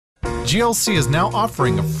GLC is now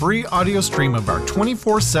offering a free audio stream of our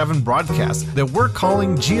 24/7 broadcast that we're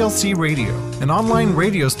calling GLC Radio, an online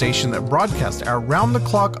radio station that broadcasts our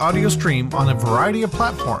round-the-clock audio stream on a variety of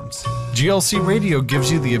platforms. GLC Radio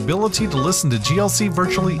gives you the ability to listen to GLC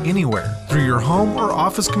virtually anywhere, through your home or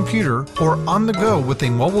office computer, or on the go with a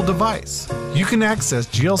mobile device. You can access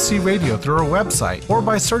GLC Radio through our website or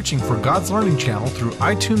by searching for God's Learning Channel through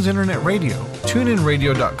iTunes Internet Radio,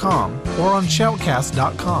 TuneInRadio.com, or on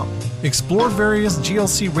Shoutcast.com. Explore various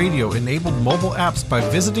GLC Radio-enabled mobile apps by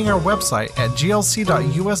visiting our website at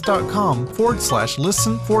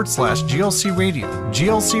glc.us.com/listen/GLC Radio.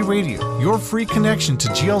 GLC Radio, your free connection to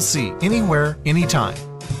GLC anywhere, anytime.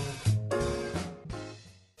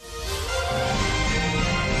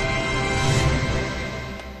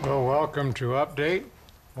 Well, welcome to Update.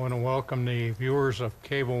 I want to welcome the viewers of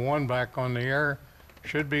Cable One back on the air.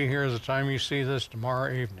 Should be here the time you see this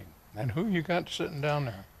tomorrow evening. And who you got sitting down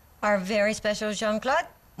there? Our very special Jean-Claude.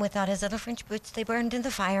 Without his little French boots, they burned in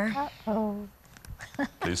the fire. Uh-oh.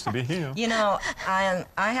 Pleased to be here. You know, I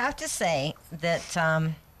have to say that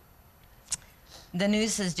the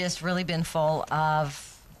news has just really been full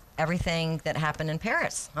of everything that happened in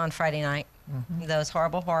Paris on Friday night. Mm-hmm. Those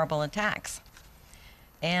horrible, horrible attacks.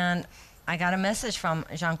 And I got a message from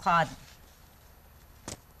Jean-Claude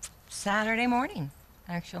Saturday morning,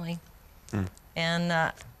 actually. Mm.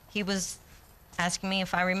 And he was asking me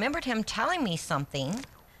if I remembered him telling me something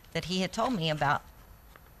that he had told me about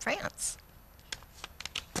France.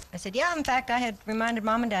 I said, yeah, in fact, I had reminded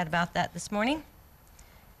Mom and Dad about that this morning.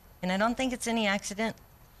 And I don't think it's any accident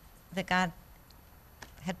that God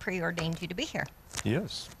had preordained you to be here.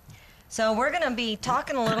 Yes. So we're going to be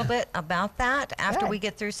talking a little bit about that after we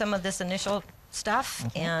get through some of this initial stuff.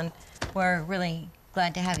 Mm-hmm. And we're really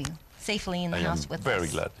glad to have you safely in the house with us. I am very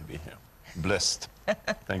glad to be here. Blessed.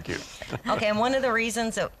 Thank you. Okay, and one of the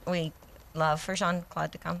reasons that we love for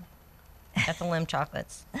Jean-Claude to come at the Limb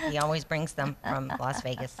Chocolates, he always brings them from Las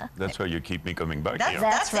Vegas. That's why you keep me coming back here.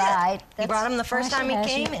 That's right. He brought them the first time he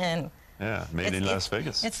came, and yeah, made in Las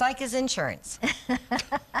Vegas. It's like his insurance.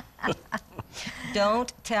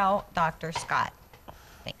 Don't tell Dr. Scott.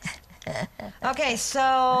 Thanks. Okay,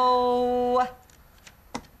 so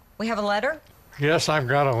we have a letter. Yes, I've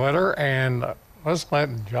got a letter, and let's let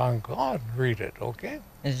Jean-Claude read it, okay?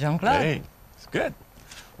 It's Jean-Claude. Hey, it's good.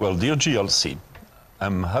 Well, dear GLC,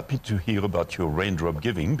 I'm happy to hear about your raindrop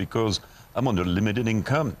giving because I'm on a limited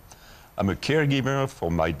income. I'm a caregiver for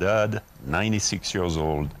my dad, 96 years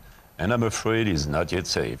old, and I'm afraid he's not yet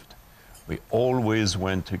saved. We always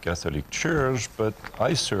went to Catholic church, but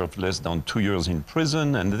I served less than 2 years in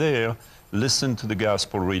prison and there listened to the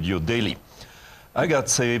gospel radio daily. I got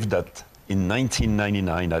saved in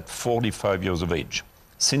 1999 at 45 years of age.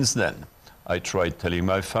 Since then, I tried telling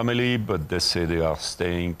my family, but they say they are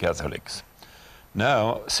staying Catholics.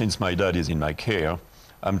 Now, since my dad is in my care,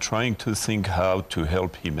 I'm trying to think how to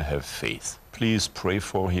help him have faith. Please pray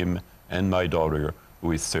for him and my daughter,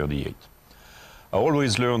 who is 38. I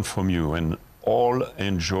always learn from you and all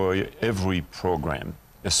enjoy every program,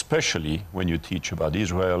 especially when you teach about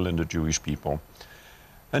Israel and the Jewish people.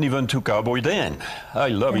 And even to Cowboy Dan. I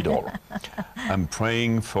love it all. I'm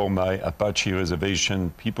praying for my Apache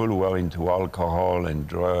reservation, people who are into alcohol and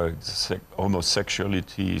drugs,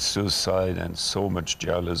 homosexuality, suicide, and so much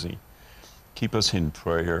jealousy. Keep us in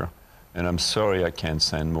prayer, and I'm sorry I can't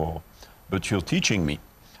send more, but you're teaching me.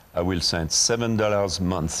 I will send $7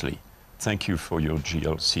 monthly. Thank you for your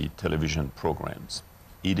GLC television programs.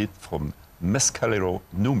 Edith from Mescalero,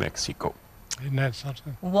 New Mexico. Isn't that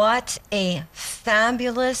something? What a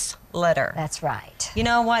fabulous letter. That's right. You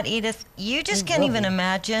know what, Edith? You just can't even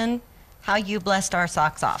imagine how you blessed our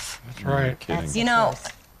socks off. That's right. That's You know,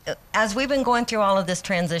 as we've been going through all of this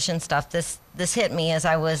transition stuff, this hit me as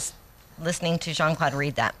I was listening to Jean-Claude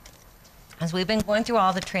read that. As we've been going through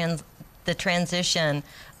all the transition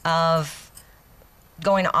of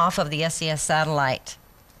going off of the SES satellite,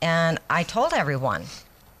 and I told everyone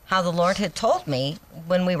how the Lord had told me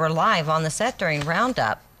when we were live on the set during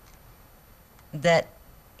Roundup that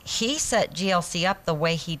he set GLC up the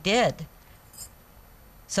way he did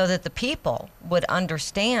so that the people would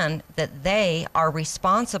understand that they are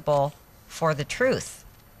responsible for the truth,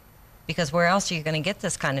 because where else are you going to get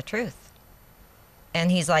this kind of truth?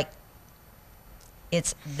 And he's like,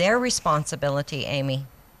 it's their responsibility, Amy.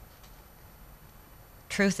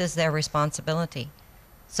 Truth is their responsibility.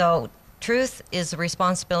 So truth is the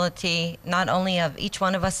responsibility not only of each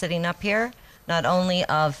one of us sitting up here, not only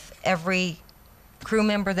of every crew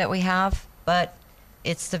member that we have, but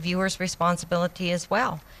it's the viewer's responsibility as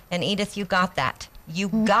well. And Edith, you got that. You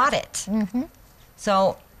got it. Mm-hmm.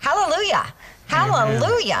 So hallelujah.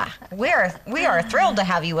 Hallelujah. We are thrilled to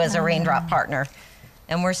have you as a raindrop partner.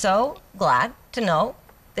 And we're so glad to know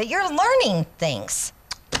that you're learning things.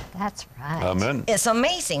 That's right. Amen. It's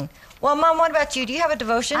amazing. Well, Mom, what about you? Do you have a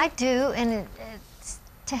devotion? I do, and it's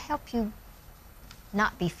to help you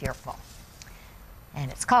not be fearful. And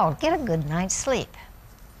it's called Get a Good Night's Sleep.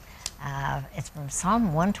 It's from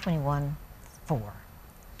Psalm 121:4.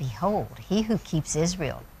 Behold, he who keeps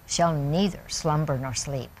Israel shall neither slumber nor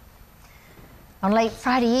sleep. On late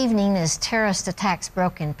Friday evening, as terrorist attacks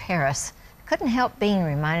broke in Paris, I couldn't help being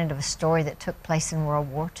reminded of a story that took place in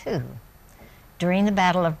World War II. During the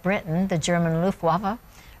Battle of Britain, the German Luftwaffe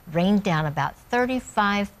rained down about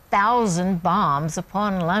 35,000 bombs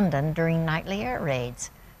upon London during nightly air raids,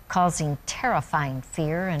 causing terrifying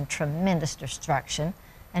fear and tremendous destruction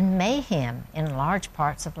and mayhem in large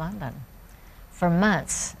parts of London. For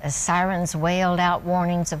months, as sirens wailed out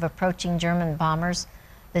warnings of approaching German bombers,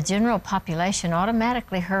 the general population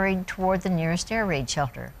automatically hurried toward the nearest air raid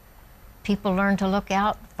shelter. People learned to look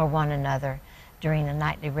out for one another during the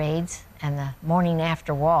nightly raids and the morning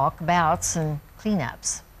after walkabouts and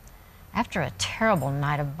cleanups. After a terrible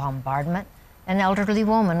night of bombardment, an elderly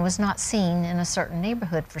woman was not seen in a certain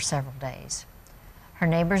neighborhood for several days. Her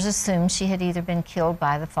neighbors assumed she had either been killed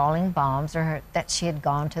by the falling bombs or that she had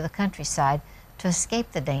gone to the countryside to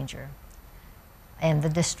escape the danger and the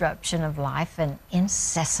disruption of life and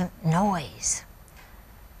incessant noise.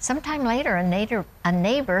 Sometime later, a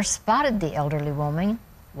neighbor spotted the elderly woman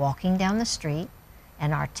walking down the street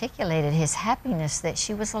and articulated his happiness that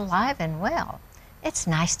she was alive and well. "It's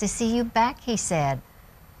nice to see you back," he said.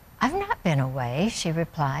 "I've not been away," she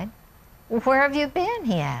replied. "Where have you been?"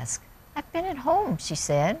 he asked. "I've been at home," she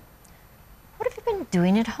said. "What have you been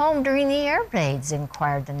doing at home during the air raids?"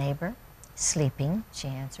 inquired the neighbor. "Sleeping," she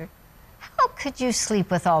answered. "How could you sleep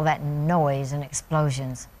with all that noise and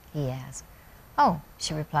explosions?" he asked. "Oh,"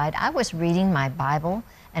 she replied, "I was reading my Bible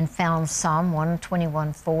and found Psalm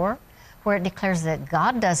 121:4, where it declares that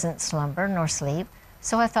God doesn't slumber nor sleep,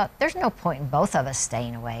 so I thought there's no point in both of us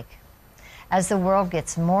staying awake." As the world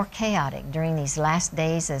gets more chaotic during these last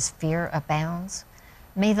days as fear abounds,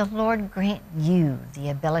 may the Lord grant you the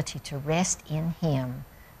ability to rest in Him,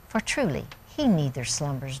 for truly He neither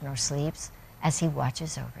slumbers nor sleeps as He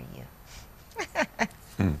watches over you.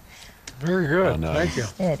 Very good. know. Thank you.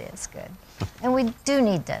 It is good. And we do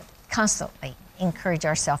need to constantly encourage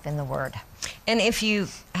ourselves in the Word. And if you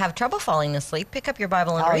have trouble falling asleep, pick up your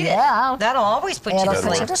Bible and Oh, read yeah. it. That'll always put you It'll to put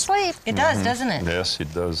sleep. you to sleep. It does, doesn't it? Yes,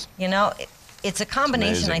 it does. You know, it's a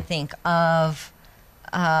combination, I amazing. think, of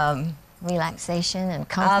Relaxation and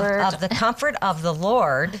comfort. of the comfort of the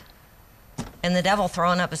Lord and the devil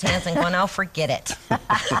throwing up his hands and going, "Oh, forget it."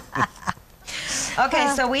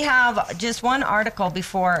 Okay, so we have just one article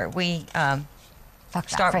before we Talk about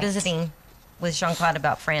start France. visiting with Jean-Claude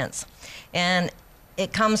about France. And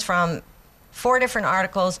it comes from 4 different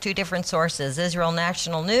articles, 2 different sources, Israel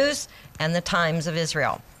National News and the Times of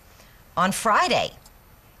Israel. On Friday,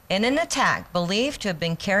 in an attack believed to have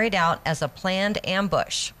been carried out as a planned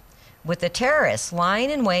ambush, with the terrorists lying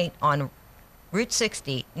in wait on Route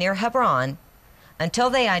 60 near Hebron until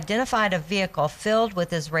they identified a vehicle filled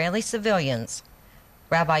with Israeli civilians,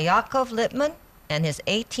 Rabbi Yaakov Lippman and his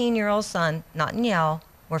 18-year-old son, Netanyahu,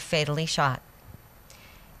 were fatally shot.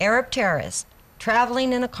 Arab terrorists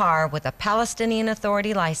traveling in a car with a Palestinian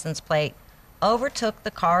Authority license plate overtook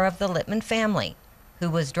the car of the Lippman family, who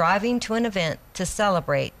was driving to an event to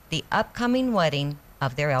celebrate the upcoming wedding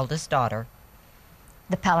of their eldest daughter.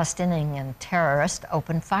 The Palestinian terrorist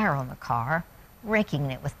opened fire on the car,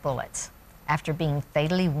 raking it with bullets. After being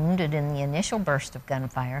fatally wounded in the initial burst of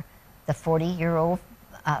gunfire, the 40-year-old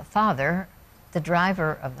father, the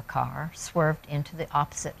driver of the car, swerved into the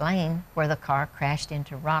opposite lane where the car crashed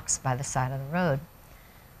into rocks by the side of the road.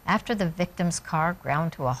 After the victim's car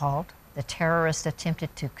ground to a halt, the terrorists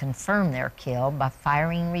attempted to confirm their kill by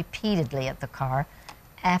firing repeatedly at the car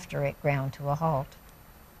after it ground to a halt.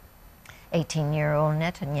 18-year-old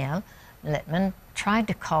Netanyahu Lippman tried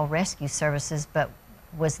to call rescue services but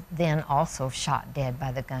was then also shot dead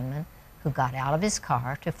by the gunman, who got out of his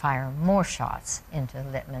car to fire more shots into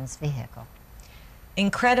Lippman's vehicle.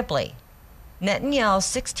 Incredibly, Netanyahu's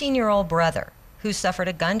 16-year-old brother, who suffered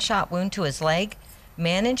a gunshot wound to his leg,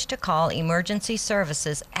 managed to call emergency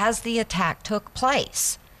services as the attack took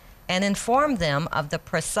place and informed them of the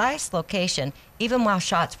precise location even while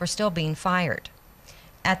shots were still being fired.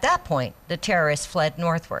 At that point, the terrorists fled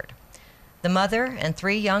northward. The mother and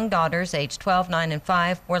 3 young daughters, aged 12, 9, and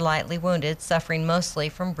 5, were lightly wounded, suffering mostly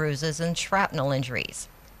from bruises and shrapnel injuries.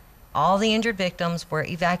 All the injured victims were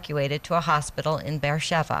evacuated to a hospital in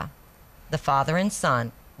Beersheba. The father and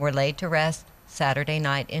son were laid to rest Saturday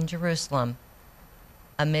night in Jerusalem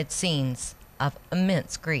amid scenes of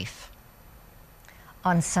immense grief.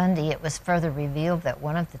 On Sunday, it was further revealed that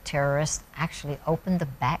one of the terrorists actually opened the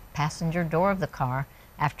back passenger door of the car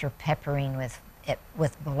after peppering it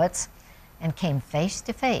with bullets and came face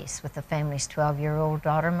to face with the family's 12-year-old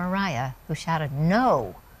daughter, Mariah, who shouted,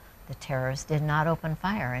 "No!" The terrorist did not open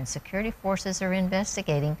fire, and security forces are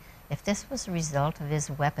investigating if this was a result of his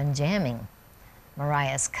weapon jamming.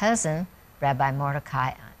 Mariah's cousin, Rabbi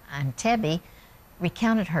Mordecai Antebi,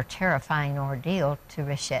 recounted her terrifying ordeal to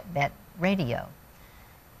Reshet Bet Radio.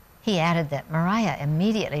 He added that Mariah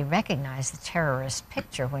immediately recognized the terrorist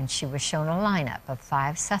picture when she was shown a lineup of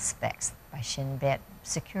 5 suspects by Shin Bet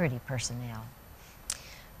security personnel.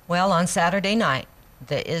 Well, on Saturday night,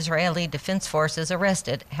 the Israeli Defense Forces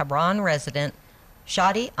arrested Hebron resident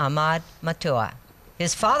Shadi Ahmad Matua.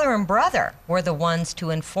 His father and brother were the ones to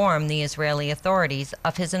inform the Israeli authorities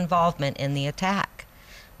of his involvement in the attack.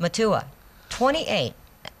 Matua, 28,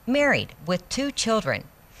 married with 2 children,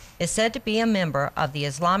 is said to be a member of the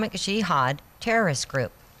Islamic Jihad terrorist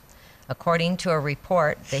group. According to a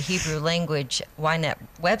report, the Hebrew language Ynet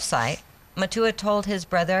website, Matua told his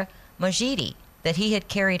brother Majidi that he had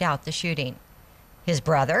carried out the shooting. His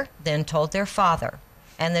brother then told their father,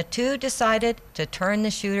 and the two decided to turn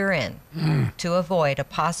the shooter in to avoid a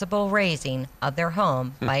possible razing of their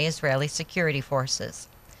home by Israeli security forces.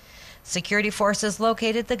 Security forces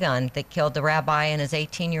located the gun that killed the rabbi and his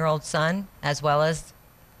 18-year-old son, as well as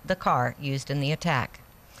the car used in the attack.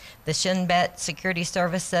 The Shin Bet Security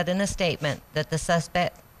Service said in a statement that the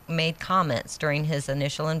suspect made comments during his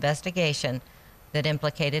initial investigation that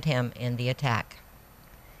implicated him in the attack.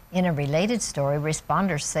 In a related story,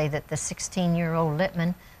 responders say that the 16-year-old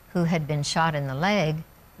Littman, who had been shot in the leg,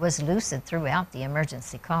 was lucid throughout the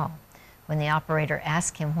emergency call. When the operator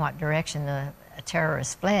asked him what direction the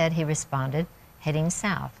terrorist fled, he responded, "Heading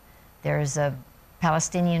south. There's a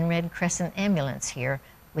Palestinian Red Crescent ambulance here.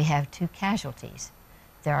 We have 2 casualties.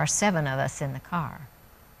 There are 7 of us in the car."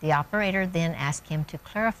 The operator then asked him to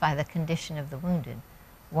clarify the condition of the wounded.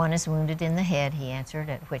 "One is wounded in the head," he answered,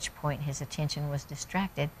 at which point his attention was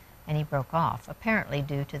distracted and he broke off, apparently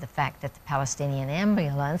due to the fact that the Palestinian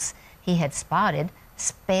ambulance he had spotted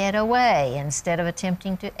sped away instead of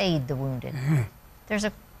attempting to aid the wounded. "There's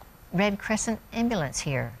a Red Crescent ambulance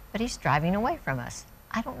here, but he's driving away from us.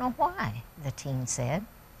 I don't know why," the teen said.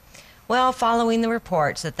 Well, following the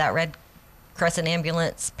reports that Red Crescent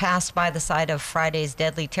ambulance passed by the site of Friday's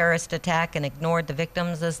deadly terrorist attack and ignored the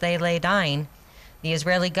victims as they lay dying, the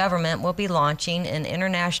Israeli government will be launching an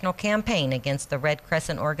international campaign against the Red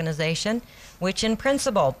Crescent organization, which in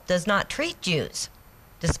principle does not treat Jews,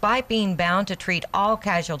 despite being bound to treat all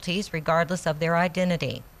casualties regardless of their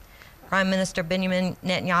identity. Prime Minister Benjamin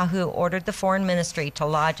Netanyahu ordered the foreign ministry to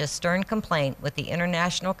lodge a stern complaint with the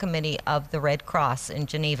International Committee of the Red Cross in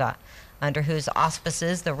Geneva, under whose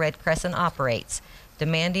auspices the Red Crescent operates,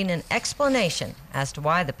 demanding an explanation as to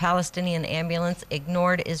why the Palestinian ambulance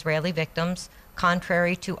ignored Israeli victims,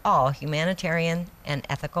 contrary to all humanitarian and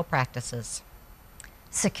ethical practices.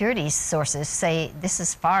 Security sources say this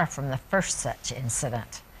is far from the first such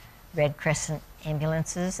incident. Red Crescent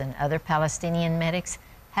ambulances and other Palestinian medics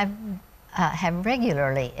have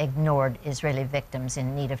regularly ignored Israeli victims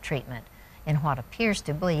in need of treatment in what appears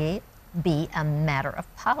to be a matter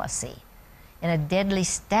of policy. In a deadly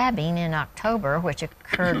stabbing in October, which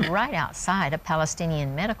occurred right outside a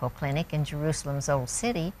Palestinian medical clinic in Jerusalem's Old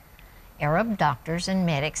City, Arab doctors and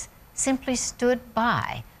medics simply stood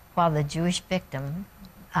by while the Jewish victim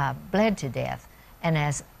bled to death, and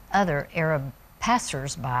as other Arab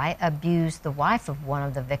passers-by abused the wife of one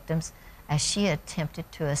of the victims as she attempted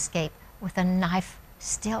to escape with a knife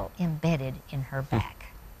still embedded in her back.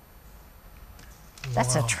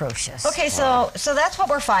 That's atrocious. Okay, so that's what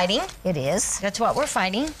we're fighting. It is. That's what we're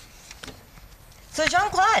fighting. So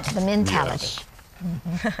Jean-Claude, The mentality.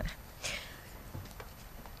 Yes.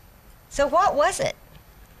 so what was it?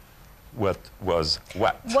 What was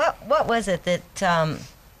what? What was it that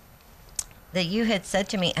that you had said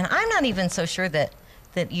to me? And I'm not even so sure that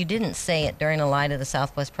you didn't say it during a Light of the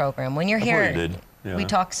Southwest program. When you're I here, probably did, yeah. we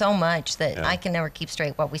talk so much that Yeah. I can never keep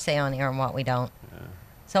straight what we say on air and what we don't.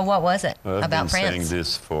 So what was it I've about been France? saying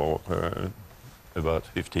this for about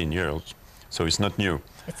 15 years, so it's not new.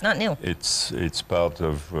 It's not new. It's part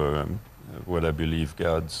of what I believe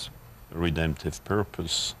God's redemptive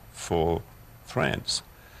purpose for France,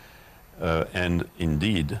 and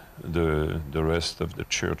indeed the rest of the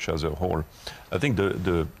church as a whole. I think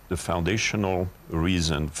the foundational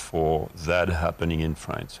reason for that happening in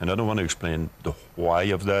France, and I don't want to explain the why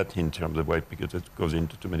of that in terms of why, because it goes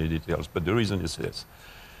into too many details, but the reason is this.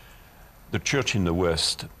 the church in the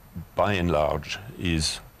West, by and large,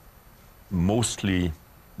 is mostly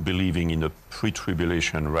believing in a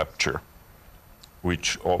pre-tribulation rapture,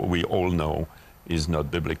 which we all know is not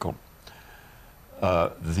biblical.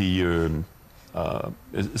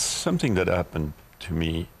 Something that happened to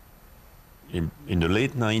me in the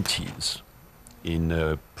late 90s in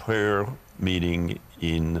a prayer meeting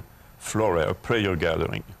in Florida, a prayer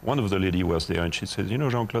gathering. One of the ladies was there and she said, you know,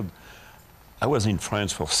 Jean-Claude, I was in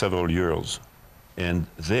France for several years, and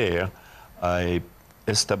there I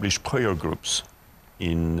established prayer groups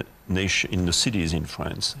in the cities in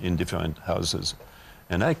France, in different houses.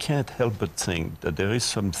 And I can't help but think that there is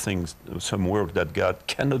some work that God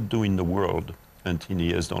cannot do in the world until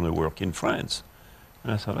he has done a work in France.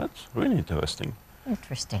 And I thought, that's really interesting.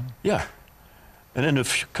 Interesting. Yeah. And then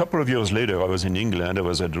couple of years later, I was in England. I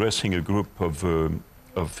was addressing a group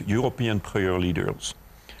of European prayer leaders.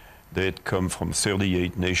 They had come from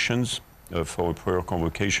 38 nations for a prayer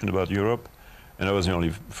convocation about Europe. And I was the only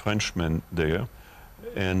Frenchman there.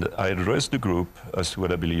 And I addressed the group as to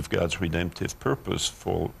what I believe God's redemptive purpose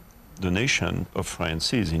for the nation of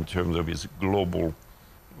France is in terms of his global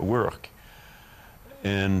work.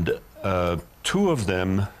 And two of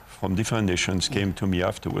them from different nations came to me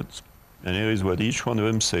afterwards. And here is what each one of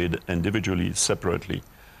them said individually, separately.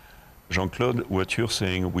 Jean-Claude, what you're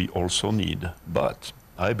saying we also need, but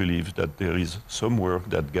I believe that there is some work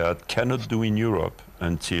that God cannot do in Europe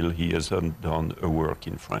until he has done a work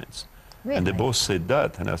in France. Really? And they both said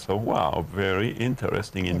that, and I thought, wow, very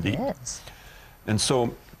interesting indeed. It is. And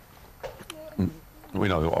so, we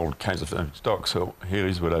know all kinds of talk, so here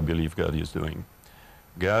is what I believe God is doing.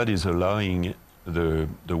 God is allowing the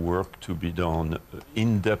work to be done,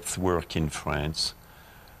 in-depth work in France,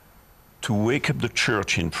 to wake up the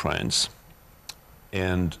church in France,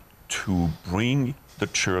 and to bring the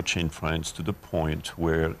church in France to the point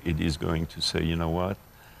where it is going to say, you know what,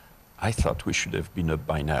 I thought we should have been up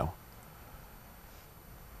by now.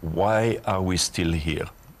 Why are we still here?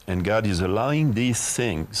 And God is allowing these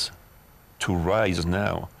things to rise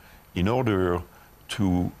now in order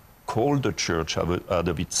to call the church out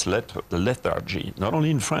of its lethargy, not only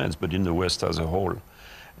in France, but in the West as a whole.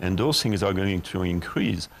 And those things are going to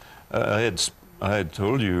increase. I had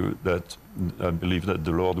told you that I believe that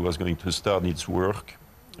the Lord was going to start its work,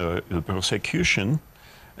 the persecution.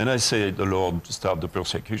 And I say the Lord start the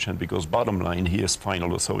persecution because bottom line, he has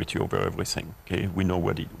final authority over everything. Okay, we know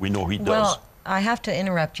he does. Well, I have to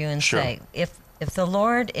interrupt you and Sure. say, if the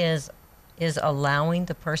Lord is allowing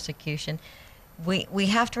the persecution, we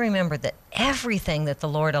have to remember that everything that the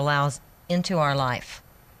Lord allows into our life,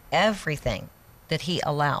 everything that he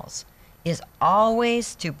allows, is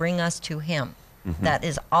always to bring us to him. Mm-hmm. That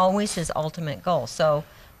is always his ultimate goal. So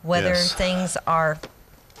whether Yes. things are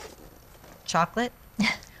chocolate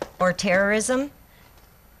or terrorism,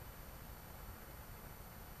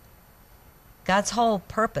 God's whole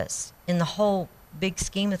purpose in the whole big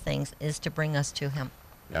scheme of things is to bring us to him.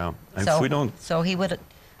 Yeah, and So, if we don't, so he would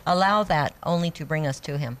allow that only to bring us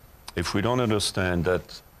to him. if we don't understand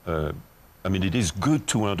that, I mean, it is good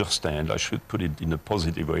to understand, I should put it in a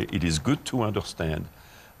positive way, it is good to understand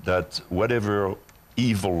that whatever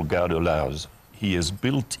evil God allows, he has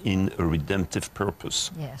built in a redemptive purpose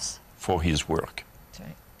Yes. for his work. That's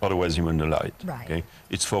right. Otherwise, he wouldn't allow it. Right. Okay?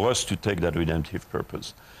 It's for us to take that redemptive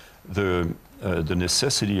purpose. The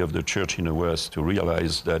necessity of the church in the West to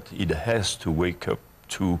realize that it has to wake up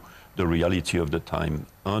to the reality of the time,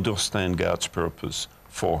 understand God's purpose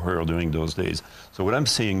for her during those days. So what I'm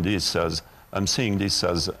seeing this as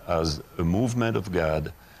a movement of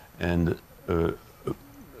God and a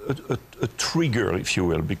trigger, if you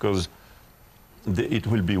will, because it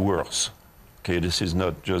will be worse. Okay, this is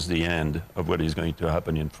not just the end of what is going to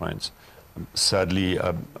happen in France. Sadly,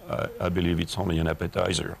 I believe it's only an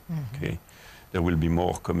appetizer. Mm-hmm. Okay, there will be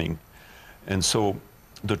more coming, and so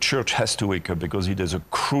the church has to wake up because it has a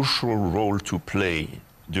crucial role to play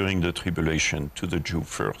during the tribulation to the Jew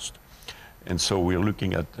first. And so we're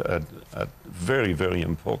looking at very, very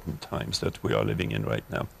important times that we are living in right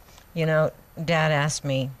now. You know, Dad asked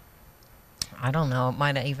me, I don't know, it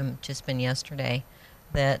might have even just been yesterday,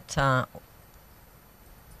 that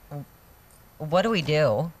what do we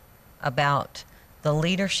do about the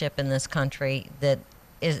leadership in this country that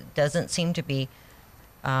doesn't seem to be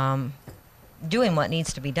doing what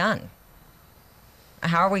needs to be done?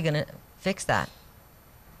 How are we going to fix that?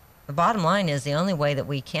 The bottom line is the only way that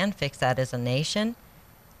we can fix that as a nation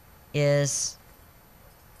is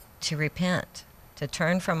to repent, to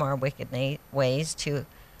turn from our wicked ways, to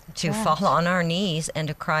right. fall on our knees and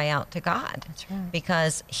to cry out to God. That's right.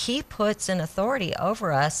 Because he puts an authority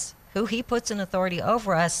over us. Who he puts in authority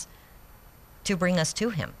over us to bring us to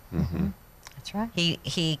him. Mm-hmm. That's right.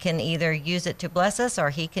 He can either use it to bless us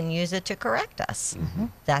or he can use it to correct us. Mm-hmm.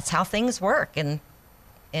 That's how things work in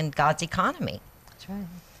God's economy. That's right.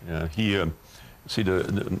 Yeah, see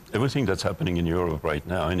everything that's happening in Europe right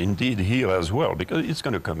now, and indeed here as well, because it's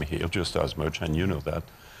going to come here just as much, and you know that.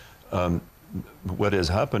 What has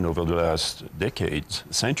happened over the last decades,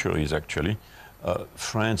 centuries actually,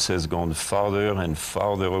 France has gone farther and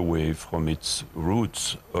farther away from its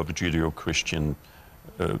roots of Judeo-Christian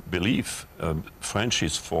belief. French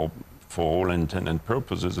is, for all intent and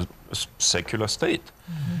purposes, a secular state.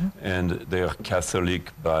 Mm-hmm. And they are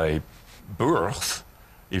Catholic by birth,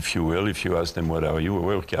 if you will. If you ask them, what are you?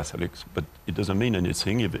 We're Catholics. But it doesn't mean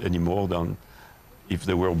anything any more than if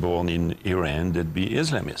they were born in Iran, they'd be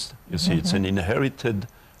Islamist. You see, it's an inherited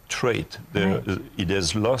trait. Right. It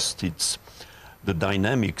has lost the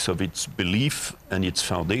dynamics of its belief and its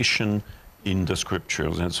foundation in the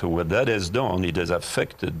scriptures. And so what that has done, it has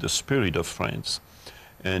affected the spirit of France.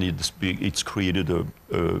 And it's created a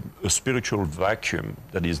spiritual vacuum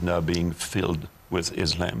that is now being filled with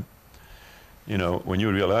Islam. You know, when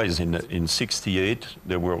you realize in 68,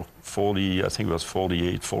 there were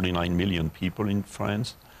 49 million people in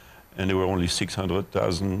France, and there were only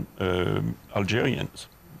 600,000 Algerians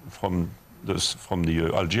from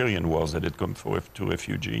the Algerian wars that had come to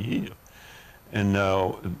refugee here. And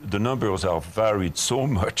now the numbers are varied so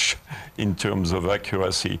much in terms of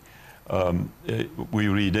accuracy. We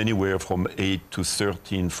read anywhere from 8 to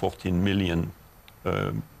 13, 14 million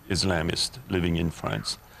Islamists living in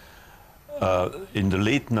France. In the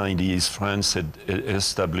late 90s, France had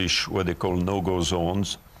established what they call no-go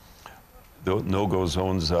zones. The no-go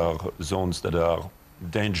zones are zones that are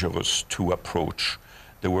dangerous to approach.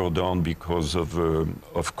 They were done because of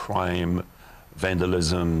crime,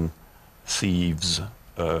 vandalism, thieves,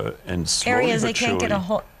 and slowly Areas but they can't surely,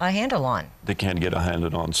 get a handle on. they can't get a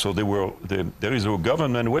handle on. So there is a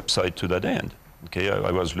government website to that end. Okay,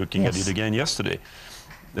 I was looking at Yes. it again yesterday.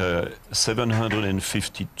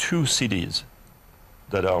 752 cities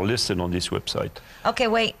that are listed on this website. Okay,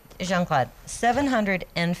 wait, Jean-Claude.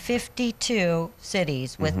 752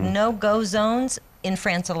 cities with no-go zones in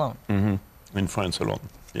France alone. In France alone,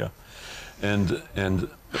 yeah. And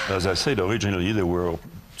as I said originally, there were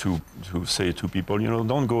to say to people, you know,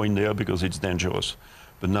 don't go in there because it's dangerous.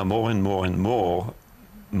 But now more and more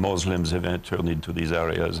Muslims have entered into these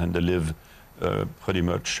areas, and they live pretty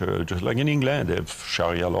much just like in England. They have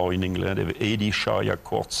Sharia law in England. They have 80 Sharia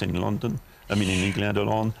courts in London. I mean, in England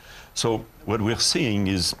alone. So what we're seeing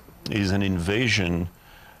is an invasion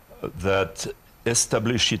that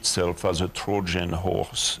established itself as a Trojan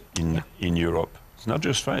horse in Europe. It's not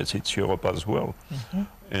just France; it's Europe as well.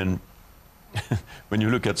 And when you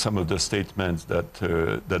look at some of the statements that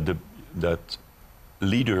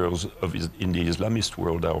leaders in the Islamist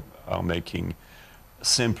world are making,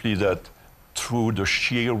 simply that through the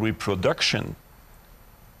sheer reproduction,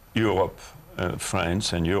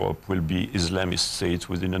 France and Europe will be Islamist states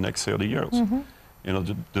within the next 30 years. You know,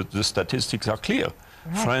 the statistics are clear.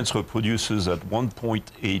 Right. France reproduces at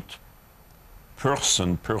 1.8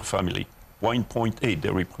 person per family. 1.8, they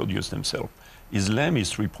reproduce themselves.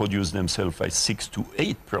 Islamists reproduce themselves by 6 to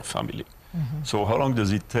 8 per family. So how long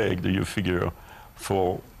does it take, do you figure,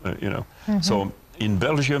 for, you know? So in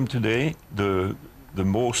Belgium today, the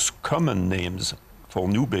most common names for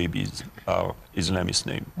new babies are Islamist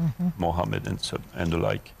names, Mohammed and the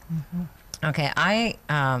like. Okay, I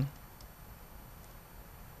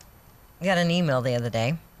got an email the other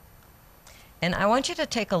day, and I want you to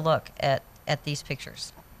take a look at these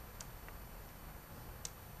pictures.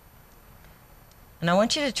 And I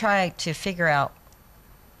want you to try to figure out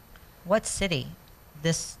what city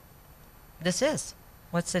this is.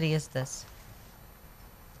 What city is this?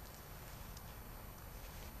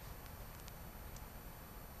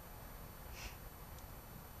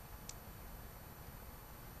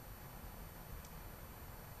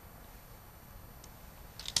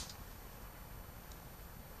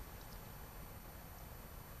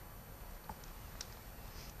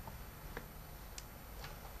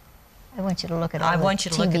 I want you to look at all I the want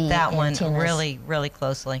you to look TV at that one antennas. really, really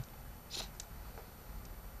closely.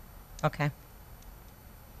 Okay.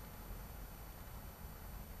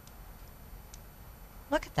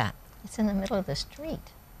 Look at that. It's in the middle of the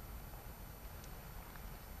street.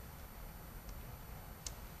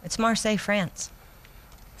 It's Marseille, France.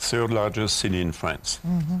 Third largest city in France.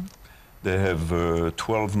 They have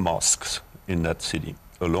 12 mosques in that city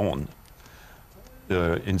alone.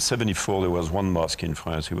 In 74, there was one mosque in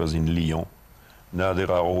France. It was in Lyon. Now there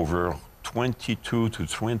are over 22 to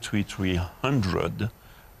 2,300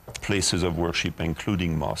 places of worship,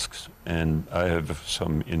 including mosques. And I have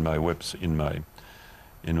some in my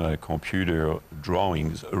in my computer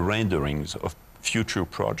drawings, renderings of future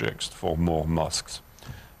projects for more mosques.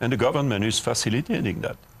 And the government is facilitating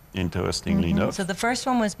that, interestingly enough. So the first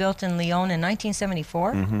one was built in Lyon in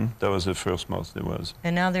 1974, That was the first mosque there was.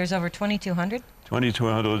 and now there's over 2,200.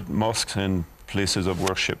 2,200 mosques and places of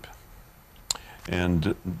worship.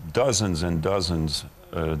 And dozens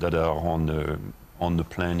that are on the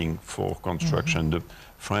planning for construction.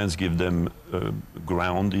 France give them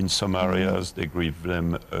ground in some areas. They give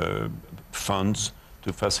them funds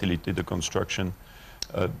to facilitate the construction.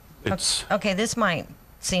 It's Okay, this might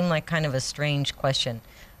seem like kind of a strange question,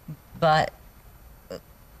 but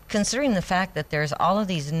considering the fact that there's all of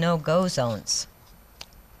these no-go zones,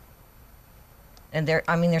 and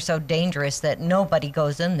they're so dangerous that nobody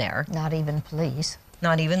goes in there. Not even police.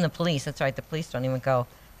 Not even the police. That's right. The police don't even go.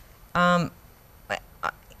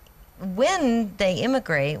 When they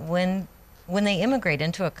immigrate, when they immigrate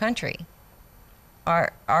into a country,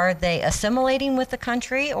 are they assimilating with the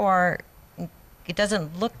country, or it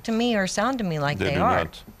doesn't look to me or sound to me like they are?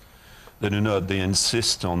 Not. They do not. They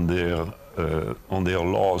insist on their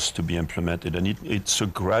laws to be implemented, and it's a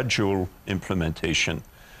gradual implementation.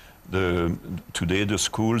 Today, the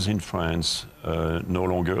schools in France no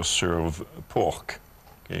longer serve pork.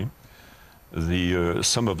 Okay,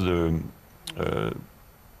 some of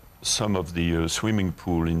the swimming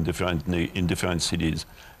pool in different cities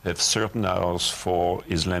have certain hours for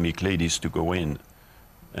Islamic ladies to go in,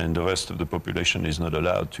 and the rest of the population is not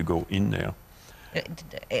allowed to go in there.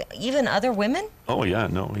 Even other women? Oh yeah,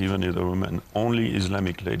 no, even other women. Only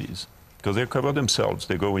Islamic ladies, because they cover themselves.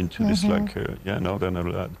 They go into this like, they're not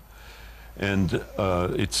allowed. And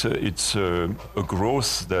it's a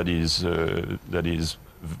growth that is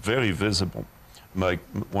very visible.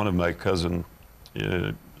 One of my cousins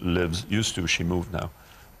she moved now,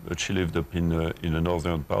 but she lived up in the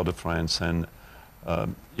northern part of France. And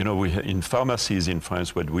in pharmacies in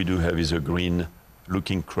France, what we do have is a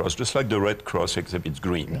green-looking cross, just like the Red Cross, except it's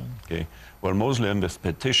green. Okay. Well, Muslims have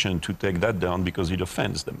petitioned to take that down because it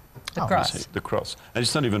offends them. The cross. The cross, and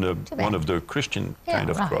it's not even one of the Christian kind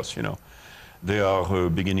of cross, They are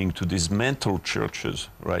beginning to dismantle churches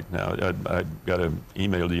right now. I got an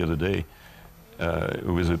email the other day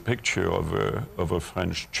with a picture of a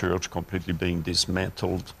French church completely being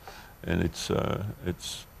dismantled, and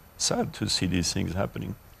it's sad to see these things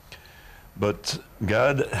happening. But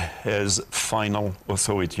God has final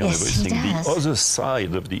authority on everything. The other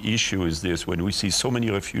side of the issue is this: when we see so many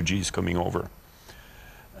refugees coming over,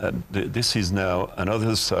 this is now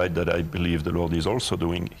another side that I believe the Lord is also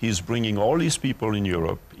doing. He's bringing all these people in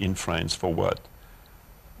Europe, in France, for what?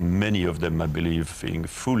 Many of them, I believe,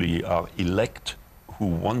 fully are elect who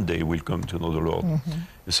one day will come to know the Lord.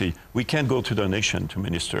 You see, we can't go to the nation to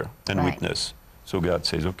minister and witness. So God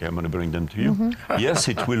says, okay, I'm going to bring them to you. Yes,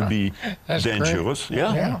 it will be dangerous.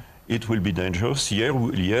 Yeah. It will be dangerous,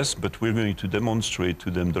 yes, but we're going to demonstrate to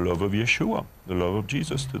them the love of Yeshua, the love of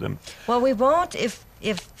Jesus to them. Well, we won't if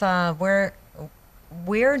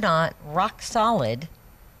we're not rock solid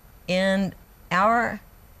in our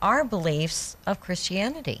beliefs of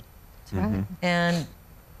Christianity. That's right. And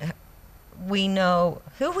we know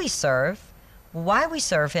who we serve, why we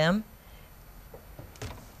serve him,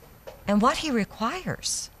 and what he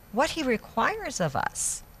requires of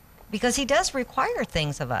us. Because he does require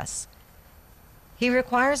things of us. He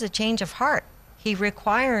requires a change of heart. He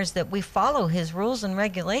requires that we follow his rules and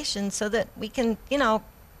regulations so that we can,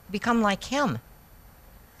 become like him.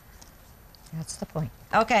 That's the point.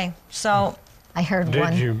 Okay, so I heard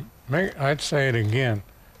I'd say it again.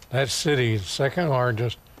 That city is second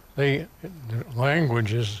largest. The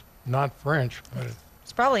language is not French, but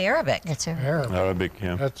it's probably Arabic. It's Arabic. Arabic,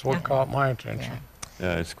 yeah. That's what caught my attention.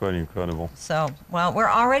 Yeah, it's quite incredible. So, well, we're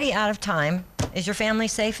already out of time. Is your family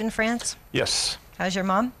safe in France? Yes. How's your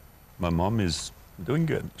mom? My mom is doing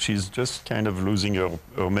good. She's just kind of losing her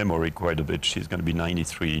memory quite a bit. She's going to be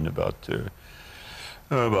 93 in about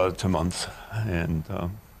a month, and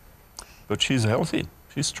but she's healthy.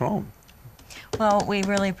 She's strong. Well, we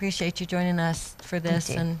really appreciate you joining us for this,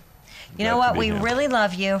 Thank you. and you know what? We really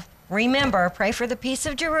love you. Remember, pray for the peace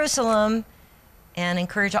of Jerusalem, and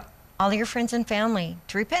encourage all your friends and family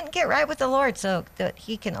to repent and get right with the Lord, so that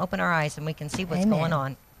He can open our eyes and we can see what's Amen. going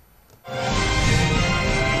on.